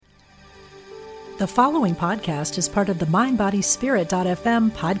The following podcast is part of the MindBodySpirit.fm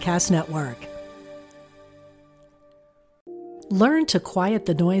podcast network. Learn to quiet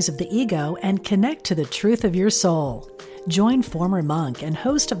the noise of the ego and connect to the truth of your soul. Join former monk and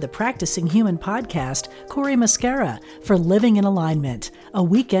host of the Practicing Human podcast, Corey Mascara, for Living in Alignment, a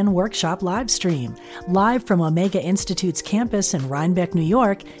weekend workshop live stream, live from Omega Institute's campus in Rhinebeck, New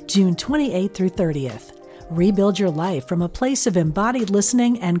York, June 28th through 30th. Rebuild your life from a place of embodied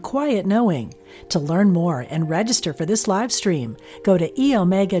listening and quiet knowing. To learn more and register for this live stream, go to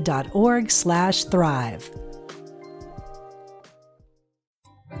eomega.org/thrive.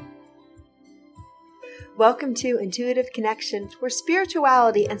 Welcome to Intuitive Connection, where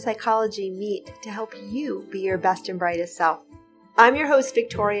spirituality and psychology meet to help you be your best and brightest self. I'm your host,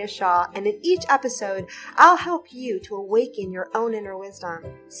 Victoria Shaw, and in each episode, I'll help you to awaken your own inner wisdom,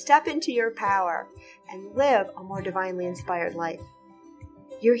 step into your power, and live a more divinely inspired life.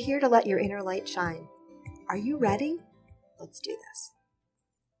 You're here to let your inner light shine. Are you ready? Let's do this.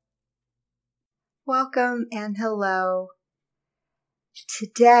 Welcome and hello.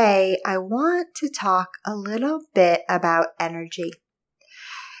 Today, I want to talk a little bit about energy.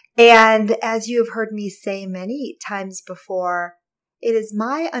 And as you have heard me say many times before, it is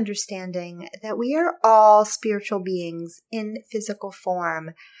my understanding that we are all spiritual beings in physical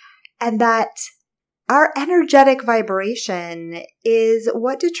form, and that our energetic vibration is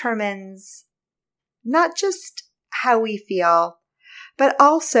what determines not just how we feel, but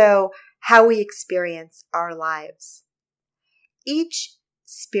also how we experience our lives. Each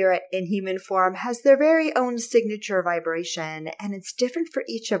spirit in human form has their very own signature vibration, and it's different for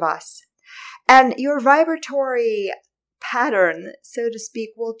each of us. And your vibratory pattern, so to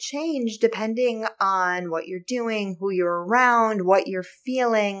speak, will change depending on what you're doing, who you're around, what you're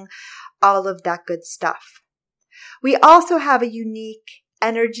feeling, all of that good stuff. We also have a unique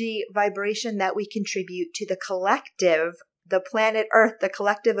energy vibration that we contribute to the collective, the planet Earth, the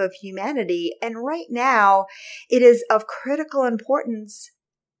collective of humanity. And right now, it is of critical importance,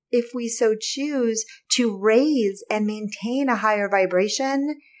 if we so choose, to raise and maintain a higher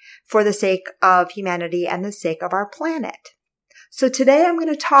vibration for the sake of humanity and the sake of our planet. So today I'm going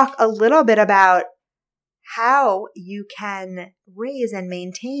to talk a little bit about how you can raise and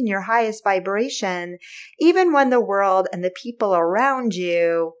maintain your highest vibration even when the world and the people around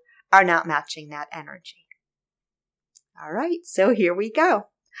you are not matching that energy. All right, so here we go.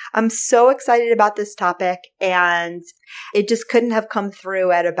 I'm so excited about this topic, and it just couldn't have come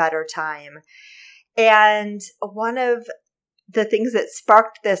through at a better time. And one of the things that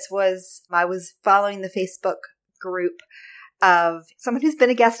sparked this was I was following the Facebook group of someone who's been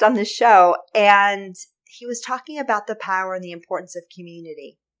a guest on this show, and he was talking about the power and the importance of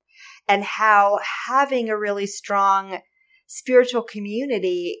community and how having a really strong spiritual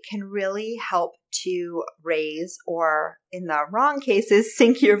community can really help to raise, or in the wrong cases,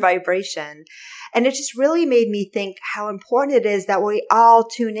 sink your vibration. And it just really made me think how important it is that we all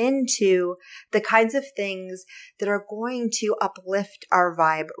tune into the kinds of things that are going to uplift our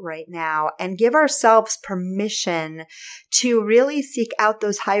vibe right now and give ourselves permission to really seek out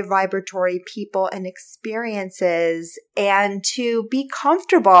those high vibratory people and experiences and to be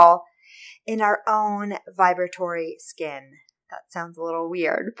comfortable in our own vibratory skin. That sounds a little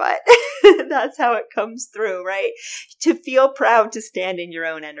weird, but that's how it comes through, right? To feel proud to stand in your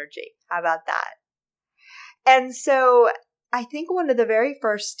own energy. How about that? And so I think one of the very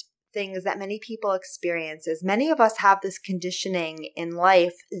first things that many people experience is many of us have this conditioning in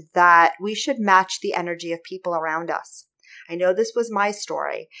life that we should match the energy of people around us. I know this was my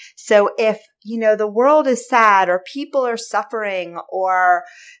story. So if, the world is sad or people are suffering or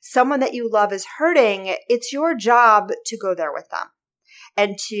someone that you love is hurting, it's your job to go there with them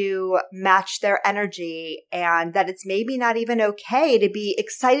and to match their energy, and that it's maybe not even okay to be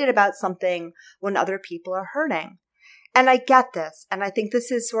excited about something when other people are hurting. And I get this. And I think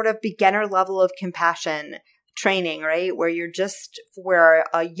this is sort of beginner level of compassion training, right? Where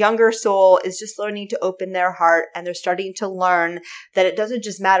a younger soul is just learning to open their heart, and they're starting to learn that it doesn't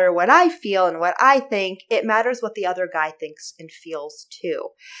just matter what I feel and what I think, it matters what the other guy thinks and feels too.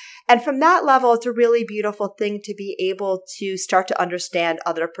 And from that level, it's a really beautiful thing to be able to start to understand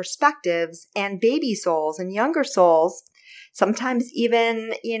other perspectives, and baby souls and younger souls, sometimes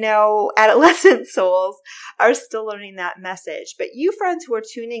even, adolescent souls are still learning that message. But you friends who are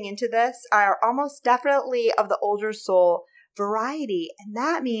tuning into this are almost definitely of the older soul variety. And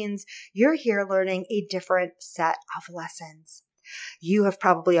that means you're here learning a different set of lessons. You have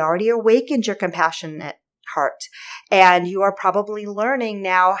probably already awakened your compassionate heart, and you are probably learning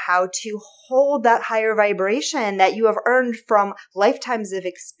now how to hold that higher vibration that you have earned from lifetimes of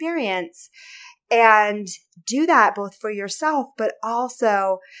experience And do that both for yourself, but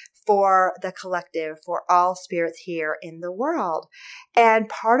also for the collective, for all spirits here in the world. And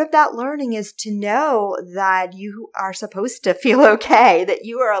part of that learning is to know that you are supposed to feel okay, that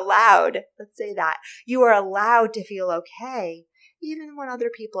you are allowed, let's say that, you are allowed to feel okay, even when other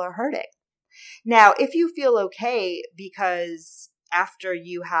people are hurting. Now, if you feel okay because after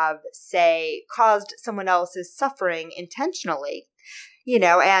you have, say, caused someone else's suffering intentionally,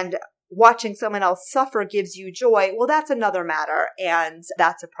 and watching someone else suffer gives you joy, well, that's another matter, and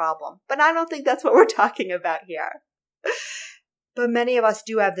that's a problem. But I don't think that's what we're talking about here. But many of us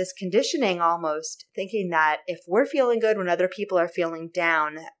do have this conditioning almost, thinking that if we're feeling good when other people are feeling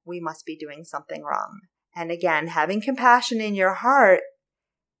down, we must be doing something wrong. And again, having compassion in your heart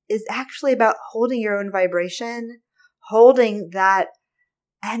is actually about holding your own vibration, holding that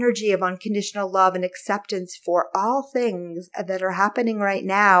energy of unconditional love and acceptance for all things that are happening right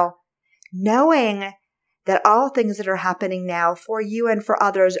now, knowing that all things that are happening now for you and for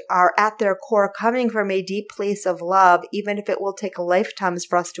others are at their core coming from a deep place of love, even if it will take lifetimes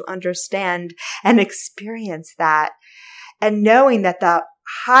for us to understand and experience that. And knowing that the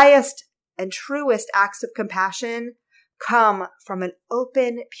highest and truest acts of compassion come from an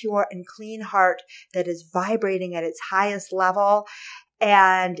open, pure, and clean heart that is vibrating at its highest level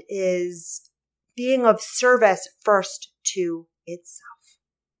and is being of service first to itself.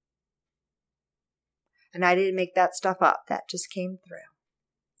 And I didn't make that stuff up. That just came through.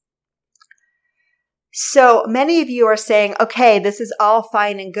 So many of you are saying, okay, this is all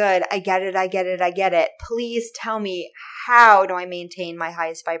fine and good. I get it. Please tell me, how do I maintain my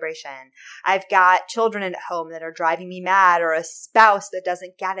highest vibration? I've got children at home that are driving me mad, or a spouse that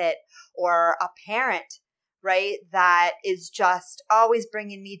doesn't get it, or a parent, right, that is just always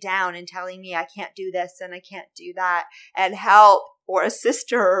bringing me down and telling me I can't do this and I can't do that, and help, or a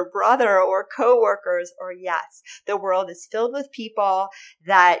sister or brother or coworkers, or yes, the world is filled with people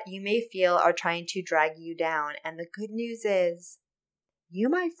that you may feel are trying to drag you down. And the good news is you,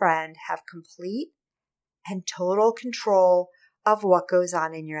 my friend, have complete and total control of what goes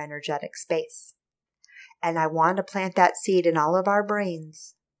on in your energetic space. And I want to plant that seed in all of our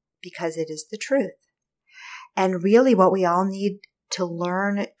brains because it is the truth. And really what we all need to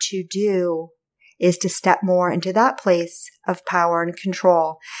learn to do is to step more into that place of power and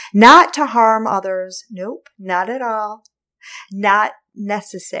control. Not to harm others. Nope, not at all. Not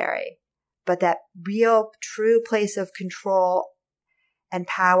necessary. But that real, true place of control and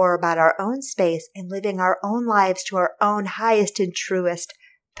power about our own space and living our own lives to our own highest and truest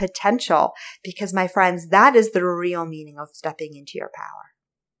potential. Because, my friends, that is the real meaning of stepping into your power.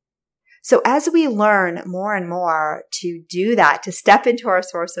 So as we learn more and more to do that, to step into our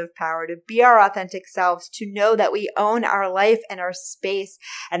source of power, to be our authentic selves, to know that we own our life and our space,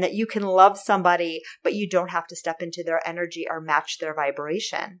 and that you can love somebody, but you don't have to step into their energy or match their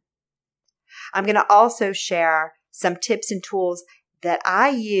vibration. I'm going to also share some tips and tools that I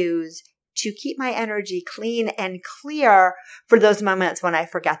use to keep my energy clean and clear for those moments when I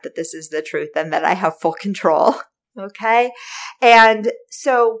forget that this is the truth and that I have full control. Okay? And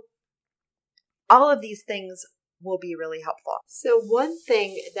so all of these things will be really helpful. So one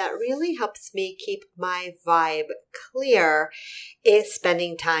thing that really helps me keep my vibe clear is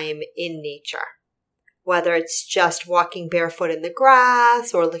spending time in nature. Whether it's just walking barefoot in the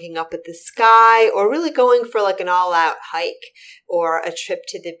grass or looking up at the sky or really going for like an all-out hike or a trip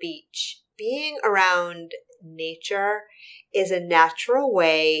to the beach. Being around nature is a natural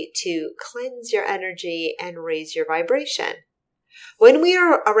way to cleanse your energy and raise your vibration. When we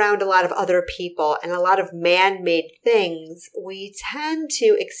are around a lot of other people and a lot of man-made things, we tend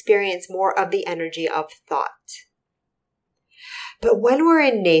to experience more of the energy of thought. But when we're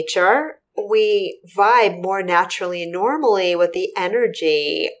in nature, we vibe more naturally and normally with the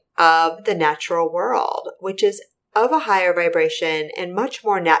energy of the natural world, which is of a higher vibration and much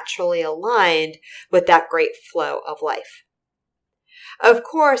more naturally aligned with that great flow of life. Of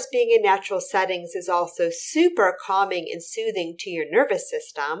course, being in natural settings is also super calming and soothing to your nervous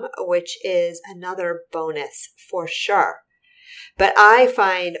system, which is another bonus for sure. But I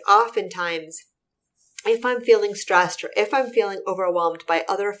find oftentimes if I'm feeling stressed or if I'm feeling overwhelmed by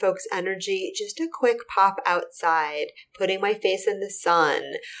other folks' energy, just a quick pop outside, putting my face in the sun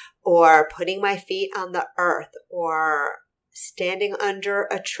or putting my feet on the earth or standing under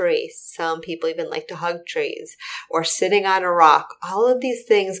a tree. Some people even like to hug trees or sitting on a rock. All of these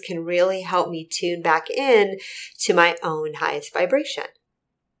things can really help me tune back in to my own highest vibration.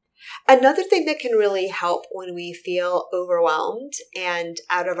 Another thing that can really help when we feel overwhelmed and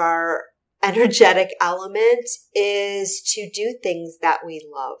out of our energetic element is to do things that we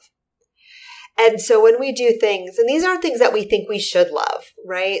love. And so when we do things, and these aren't things that we think we should love,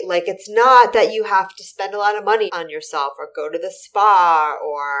 right? Like it's not that you have to spend a lot of money on yourself or go to the spa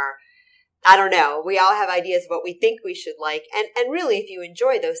or I don't know. We all have ideas of what we think we should like. And really, if you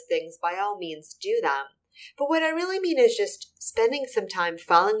enjoy those things, by all means do them. But what I really mean is just spending some time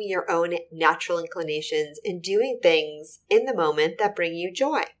following your own natural inclinations and doing things in the moment that bring you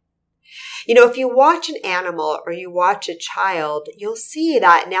joy. You know, if you watch an animal or you watch a child, you'll see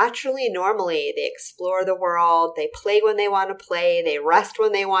that naturally, normally, they explore the world, they play when they want to play, they rest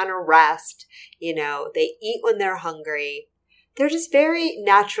when they want to rest, you know, they eat when they're hungry. They're just very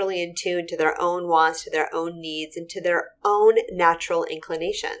naturally in tune to their own wants, to their own needs, and to their own natural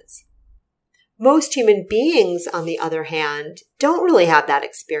inclinations. Most human beings, on the other hand, don't really have that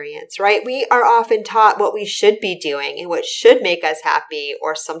experience, right? We are often taught what we should be doing and what should make us happy,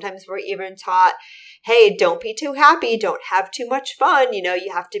 or sometimes we're even taught, hey, don't be too happy, don't have too much fun, you know,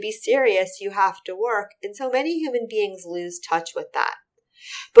 you have to be serious, you have to work. And so many human beings lose touch with that.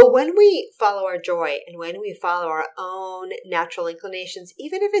 But when we follow our joy and when we follow our own natural inclinations,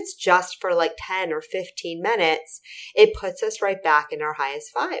 even if it's just for like 10 or 15 minutes, it puts us right back in our highest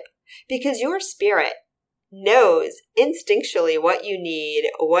vibe. Because your spirit knows instinctually what you need,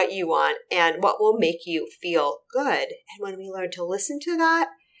 what you want, and what will make you feel good. And when we learn to listen to that,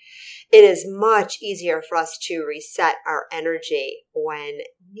 it is much easier for us to reset our energy when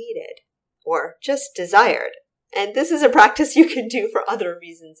needed or just desired. And this is a practice you can do for other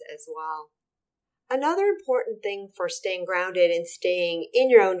reasons as well. Another important thing for staying grounded and staying in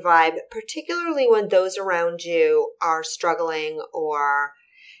your own vibe, particularly when those around you are struggling or,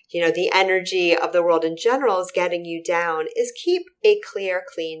 you know, the energy of the world in general is getting you down, is keep a clear,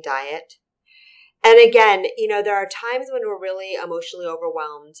 clean diet. And again, you know, there are times when we're really emotionally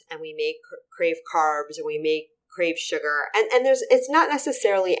overwhelmed and we may crave carbs or we may crave sugar. And it's not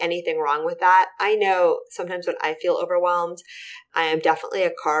necessarily anything wrong with that. I know sometimes when I feel overwhelmed, I am definitely a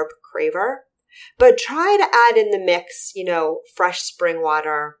carb craver. But try to add in the mix, you know, fresh spring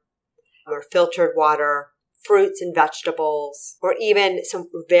water or filtered water, fruits and vegetables, or even some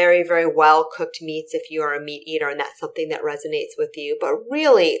very, very well-cooked meats if you are a meat eater and that's something that resonates with you. But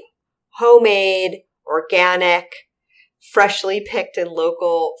really, homemade, organic, freshly picked and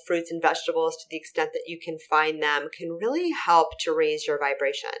local fruits and vegetables to the extent that you can find them can really help to raise your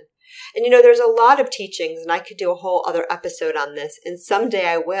vibration. And you know, there's a lot of teachings, and I could do a whole other episode on this, and someday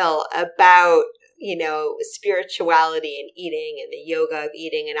I will, about, you know, spirituality and eating and the yoga of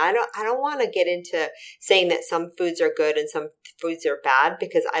eating. And I don't want to get into saying that some foods are good and some foods are bad,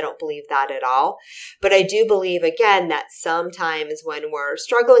 because I don't believe that at all. But I do believe, again, that sometimes when we're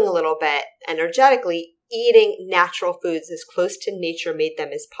struggling a little bit energetically, eating natural foods as close to nature made them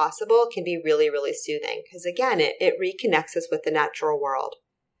as possible can be really, really soothing. Because again, it reconnects us with the natural world.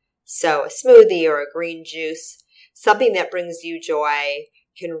 So a smoothie or a green juice, something that brings you joy,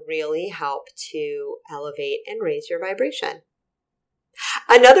 can really help to elevate and raise your vibration.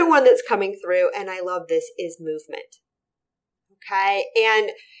 Another one that's coming through, and I love this, is movement. Okay.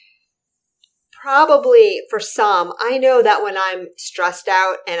 And probably for some, I know that when I'm stressed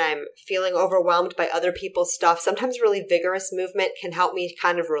out and I'm feeling overwhelmed by other people's stuff, sometimes really vigorous movement can help me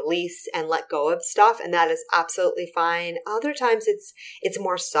kind of release and let go of stuff. And that is absolutely fine. Other times it's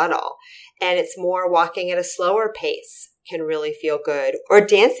more subtle, and it's more walking at a slower pace can really feel good, or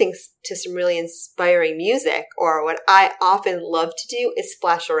dancing to some really inspiring music. Or what I often love to do is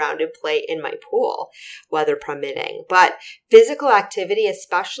splash around and play in my pool, weather permitting. But physical activity,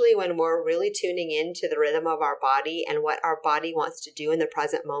 especially when we're really tuning into the rhythm of our body and what our body wants to do in the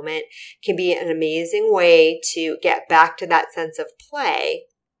present moment, can be an amazing way to get back to that sense of play,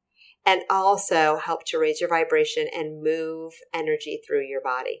 and also help to raise your vibration and move energy through your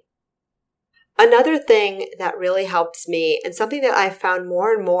body. Another thing that really helps me, and something that I've found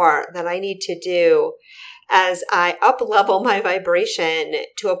more and more that I need to do as I up-level my vibration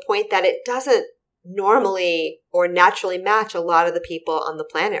to a point that it doesn't normally or naturally match a lot of the people on the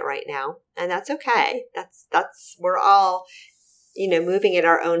planet right now. And that's okay. That's we're all, you know, moving at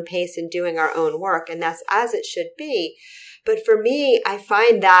our own pace and doing our own work, and that's as it should be. But for me, I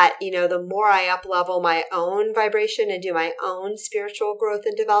find that, you know, the more I up-level my own vibration and do my own spiritual growth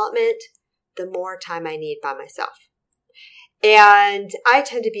and development, the more time I need by myself. And I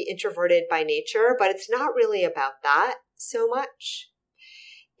tend to be introverted by nature, but it's not really about that so much.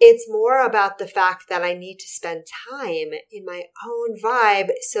 It's more about the fact that I need to spend time in my own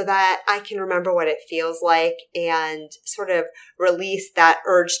vibe so that I can remember what it feels like and sort of release that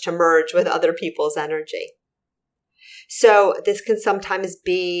urge to merge with other people's energy. So this can sometimes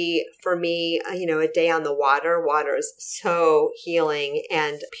be, for me, a day on the water. Water is so healing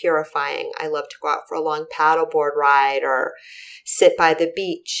and purifying. I love to go out for a long paddleboard ride or sit by the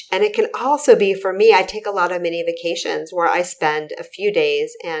beach. And it can also be, for me, I take a lot of mini vacations where I spend a few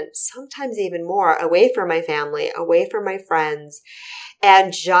days and sometimes even more away from my family, away from my friends,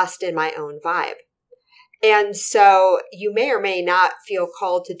 and just in my own vibe. And so you may or may not feel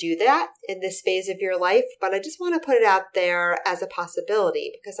called to do that in this phase of your life, but I just want to put it out there as a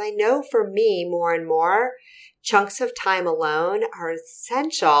possibility because I know for me more and more, chunks of time alone are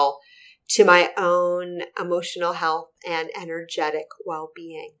essential to my own emotional health and energetic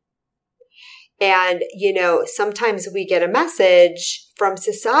well-being. And, sometimes we get a message from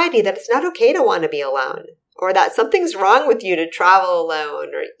society that it's not okay to want to be alone, or that something's wrong with you to travel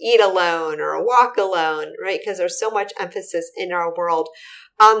alone or eat alone or walk alone, right? Because there's so much emphasis in our world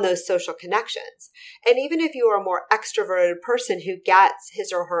on those social connections. And even if you are a more extroverted person who gets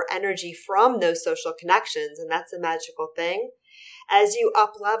his or her energy from those social connections, and that's a magical thing, as you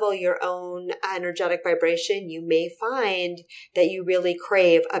up-level your own energetic vibration, you may find that you really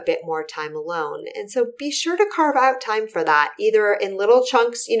crave a bit more time alone. And so be sure to carve out time for that, either in little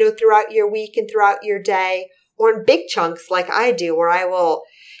chunks, throughout your week and throughout your day, or in big chunks like I do, where I will,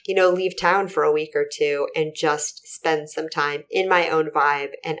 leave town for a week or two and just spend some time in my own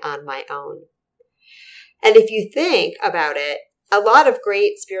vibe and on my own. And if you think about it, a lot of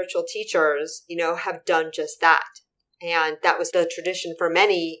great spiritual teachers, have done just that. And that was the tradition for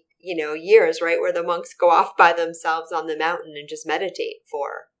many, years, right? Where the monks go off by themselves on the mountain and just meditate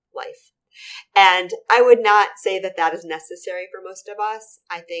for life. And I would not say that that is necessary for most of us.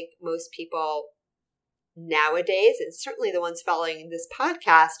 I think most people nowadays, and certainly the ones following this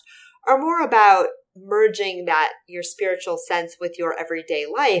podcast, are more about merging that your spiritual sense with your everyday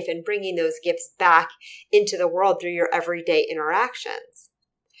life and bringing those gifts back into the world through your everyday interactions.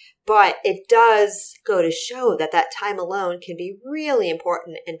 But it does go to show that that time alone can be really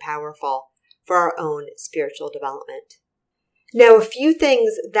important and powerful for our own spiritual development. Now, a few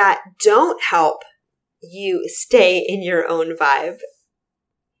things that don't help you stay in your own vibe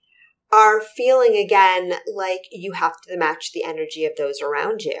are feeling again like you have to match the energy of those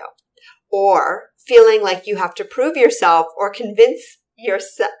around you, or feeling like you have to prove yourself or convince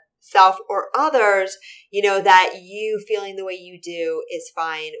yourself or others, that you feeling the way you do is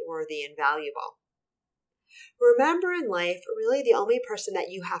fine, worthy, and valuable. Remember in life, really the only person that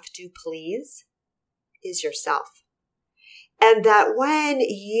you have to please is yourself. And that when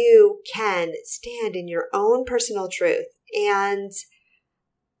you can stand in your own personal truth and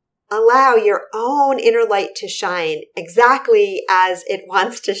allow your own inner light to shine exactly as it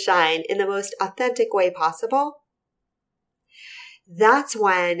wants to shine in the most authentic way possible, that's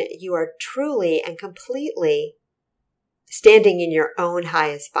when you are truly and completely standing in your own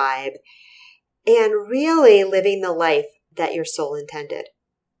highest vibe and really living the life that your soul intended.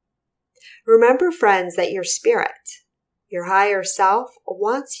 Remember, friends, that your spirit, your higher self,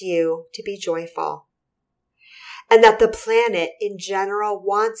 wants you to be joyful. And that the planet in general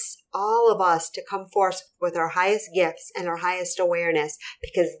wants all of us to come forth with our highest gifts and our highest awareness,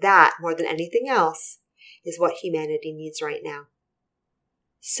 because that, more than anything else, is what humanity needs right now.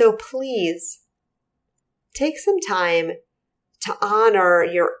 So please take some time to honor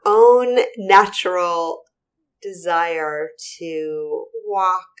your own natural desire to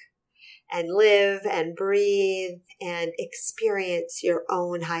walk and live and breathe and experience your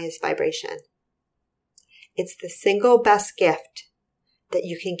own highest vibration. It's the single best gift that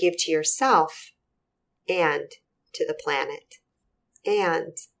you can give to yourself and to the planet.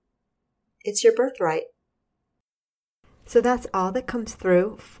 And it's your birthright. So that's all that comes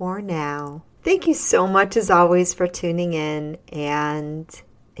through for now. Thank you so much, as always, for tuning in, and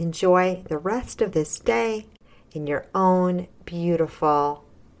enjoy the rest of this day in your own beautiful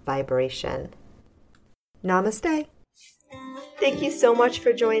vibration. Namaste. Thank you so much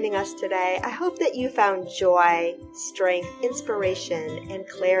for joining us today. I hope that you found joy, strength, inspiration, and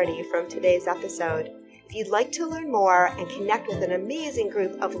clarity from today's episode. If you'd like to learn more and connect with an amazing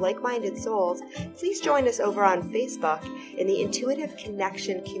group of like-minded souls, please join us over on Facebook in the Intuitive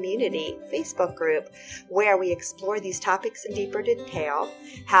Connection Community Facebook group, where we explore these topics in deeper detail,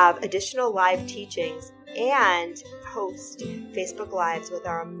 have additional live teachings, and host Facebook Lives with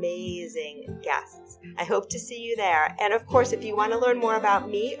our amazing guests. I hope to see you there. And of course, if you want to learn more about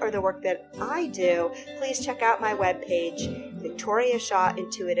me or the work that I do, please check out my webpage,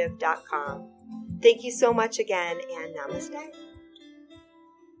 victoriashawintuitive.com. Thank you so much again, and namaste.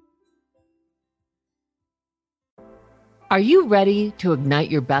 Are you ready to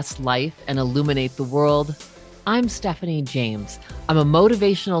ignite your best life and illuminate the world? I'm Stephanie James. I'm a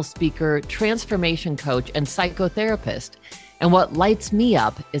motivational speaker, transformation coach, and psychotherapist. And what lights me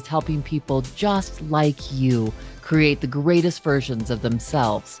up is helping people just like you create the greatest versions of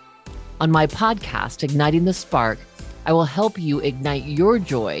themselves. On my podcast, Igniting the Spark, I will help you ignite your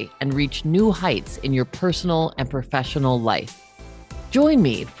joy and reach new heights in your personal and professional life. Join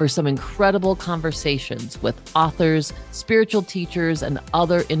me for some incredible conversations with authors, spiritual teachers, and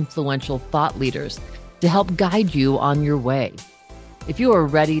other influential thought leaders to help guide you on your way. If you are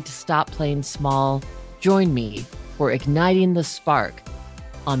ready to stop playing small, join me for Igniting the Spark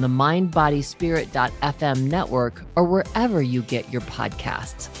on the mindbodyspirit.fm network or wherever you get your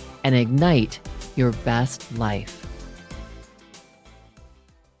podcasts, and ignite your best life.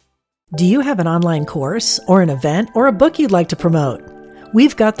 Do you have an online course or an event or a book you'd like to promote?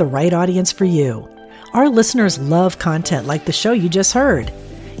 We've got the right audience for you. Our listeners love content like the show you just heard.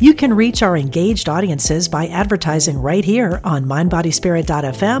 You can reach our engaged audiences by advertising right here on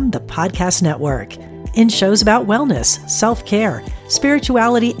mindbodyspirit.fm, the podcast network, in shows about wellness, self-care,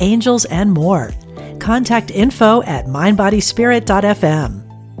 spirituality, angels, and more. Contact info@mindbodyspirit.fm.